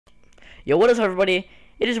Yo, what is up, everybody?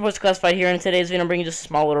 It is your boy Classified here, and in today's video I'm bringing just a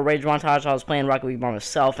small little rage montage. I was playing Rocket League by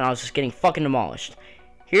myself, and I was just getting fucking demolished.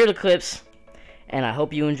 Here are the clips, and I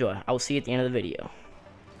hope you enjoy. I will see you at the end of the video.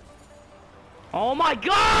 Oh my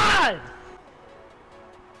god!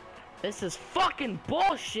 This is fucking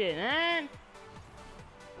bullshit, man!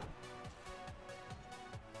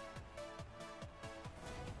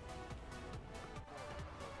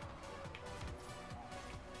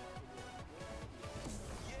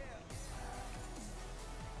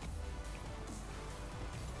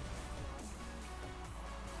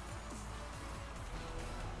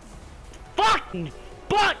 Fucking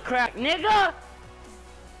butt crack, nigga!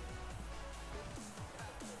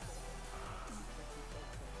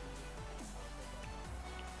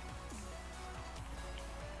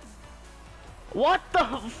 What the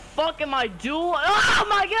fuck am I doing? Oh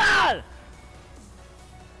my god!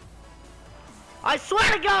 I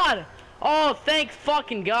swear to god! Oh, thank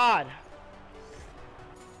fucking god.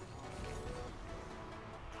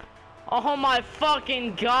 Oh my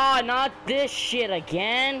fucking god, not this shit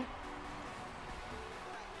again.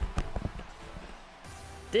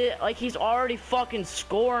 Like, he's already fucking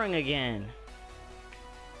scoring again.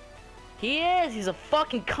 He is. He's a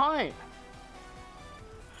fucking cunt.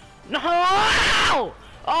 No! Oh,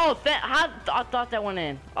 I thought that went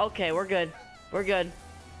in. Okay, we're good. We're good.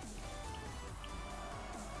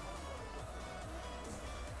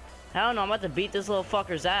 Hell no, I'm about to beat this little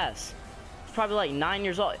fucker's ass. He's probably like 9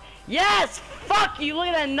 years old. Yes! Fuck you! Look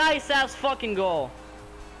at that nice ass fucking goal.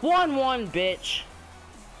 1-1, bitch.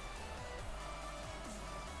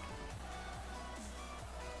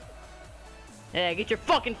 Yeah, get your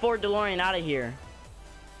fucking Ford DeLorean out of here.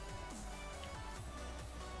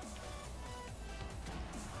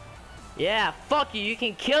 Yeah, fuck you. You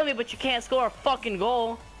can kill me, but you can't score a fucking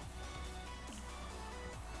goal.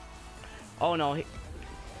 Oh no.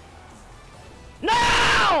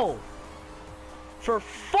 No! For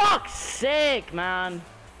fuck's sake, man.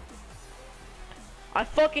 I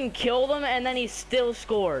fucking killed him and then he still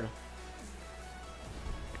scored.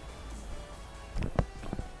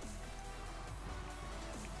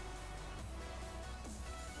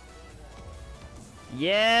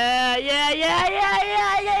 Yeah.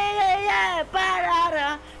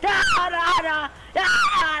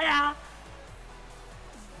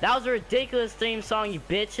 That was a ridiculous theme song, you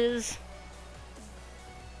bitches.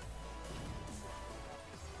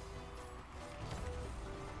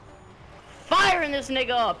 Firing this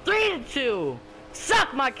nigga up. 3-2.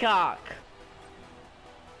 Suck my cock.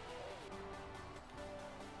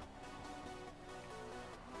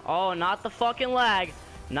 Oh, not the fucking lag.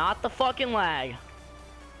 Not the fucking lag.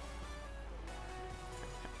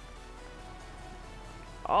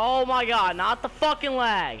 Oh my god, not the fucking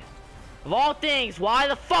lag. Of all things, why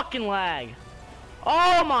the fucking lag?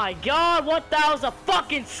 Oh my god, what? That was the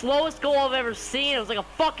fucking slowest goal I've ever seen. It was like a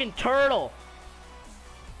fucking turtle.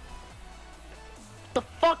 What the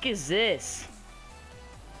fuck is this?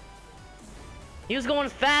 He was going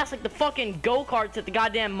fast like the fucking go-karts at the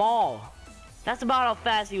goddamn mall. That's about how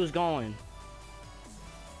fast he was going.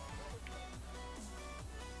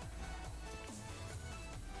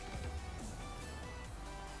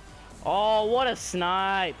 Oh, what a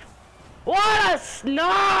snipe. What a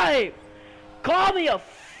snipe! Call me a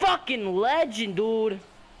fucking legend, dude.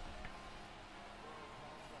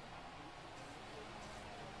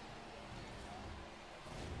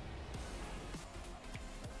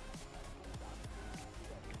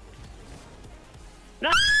 No!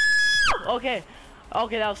 Okay.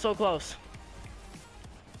 Okay, that was so close.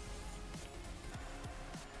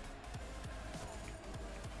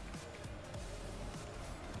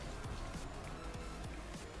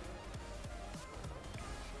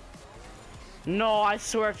 No, I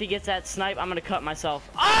swear if he gets that snipe, I'm gonna cut myself.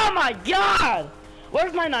 Oh my god!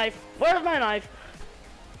 Where's my knife? Where's my knife?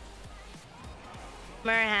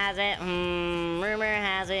 Rumor has it, rumor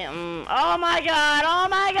has it, Oh my god, oh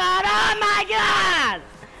my god, oh my god!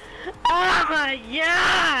 Oh my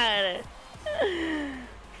god!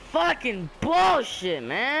 Fucking bullshit,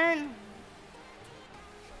 man!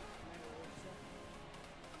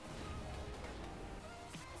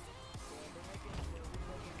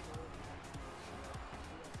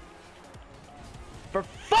 For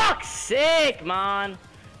fuck's sake, man!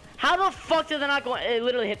 How the fuck did they not go? It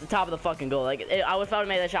literally hit the top of the fucking goal. Like, if I would have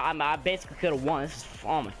made that shot, I basically could have won. This is,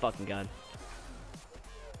 oh my fucking god.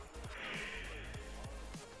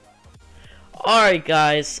 Alright,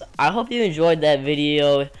 guys. I hope you enjoyed that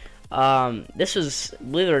video. This was,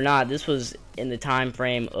 believe it or not, this was in the time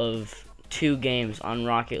frame of 2 games on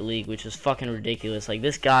Rocket League, which is fucking ridiculous. Like,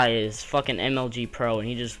 this guy is fucking MLG Pro, and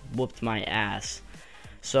he just whooped my ass.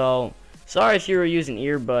 So, Sorry if you were using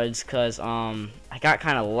earbuds, cause I got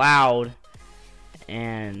kind of loud,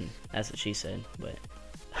 and that's what she said. But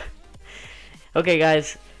okay,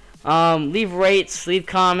 guys, leave rates, leave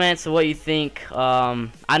comments of what you think. I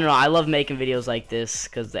don't know. I love making videos like this,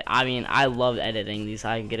 cause I mean, I love editing these.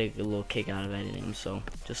 I get a little kick out of editing them. So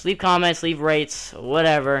just leave comments, leave rates,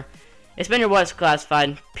 whatever. It's been your What's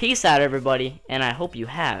Classified. Peace out, everybody, and I hope you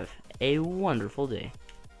have a wonderful day.